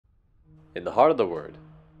In the Heart of the Word,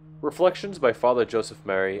 Reflections by Father Joseph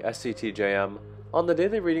Mary, SCTJM, on the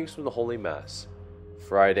daily readings from the Holy Mass,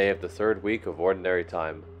 Friday of the third week of Ordinary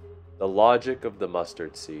Time, the logic of the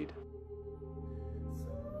mustard seed.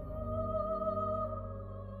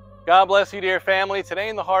 God bless you, dear family. Today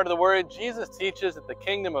in the Heart of the Word, Jesus teaches that the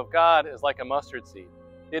kingdom of God is like a mustard seed.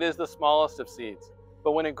 It is the smallest of seeds,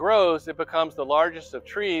 but when it grows, it becomes the largest of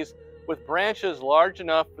trees, with branches large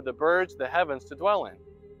enough for the birds of the heavens to dwell in.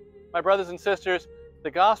 My brothers and sisters,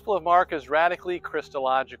 the Gospel of Mark is radically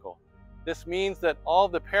Christological. This means that all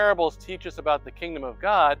the parables teach us about the kingdom of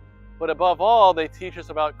God, but above all, they teach us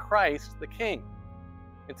about Christ, the King.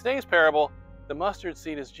 In today's parable, the mustard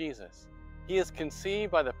seed is Jesus. He is conceived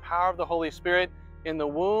by the power of the Holy Spirit in the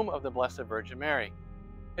womb of the Blessed Virgin Mary.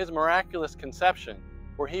 His miraculous conception,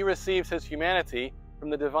 where he receives his humanity from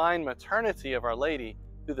the divine maternity of Our Lady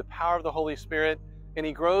through the power of the Holy Spirit, and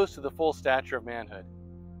he grows to the full stature of manhood.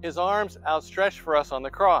 His arms outstretched for us on the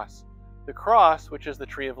cross which is the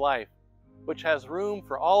tree of life, which has room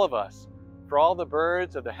for all of us, for all the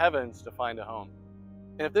birds of the heavens to find a home.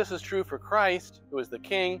 And if this is true for Christ, who is the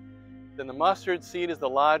King, then the mustard seed is the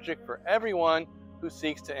logic for everyone who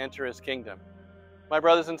seeks to enter his kingdom. My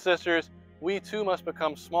brothers and sisters, we too must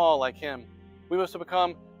become small like him. We must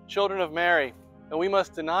become children of Mary, and we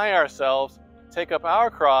must deny ourselves, take up our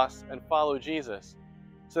cross, and follow Jesus,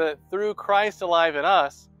 so that through Christ alive in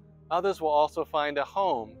us, others will also find a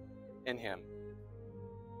home in him.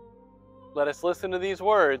 Let us listen to these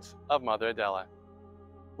words of Mother Adela.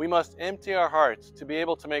 We must empty our hearts to be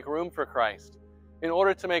able to make room for Christ, in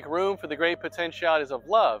order to make room for the great potentialities of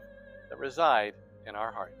love that reside in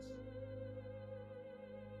our hearts.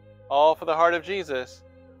 All for the heart of Jesus,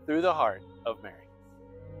 through the heart of Mary.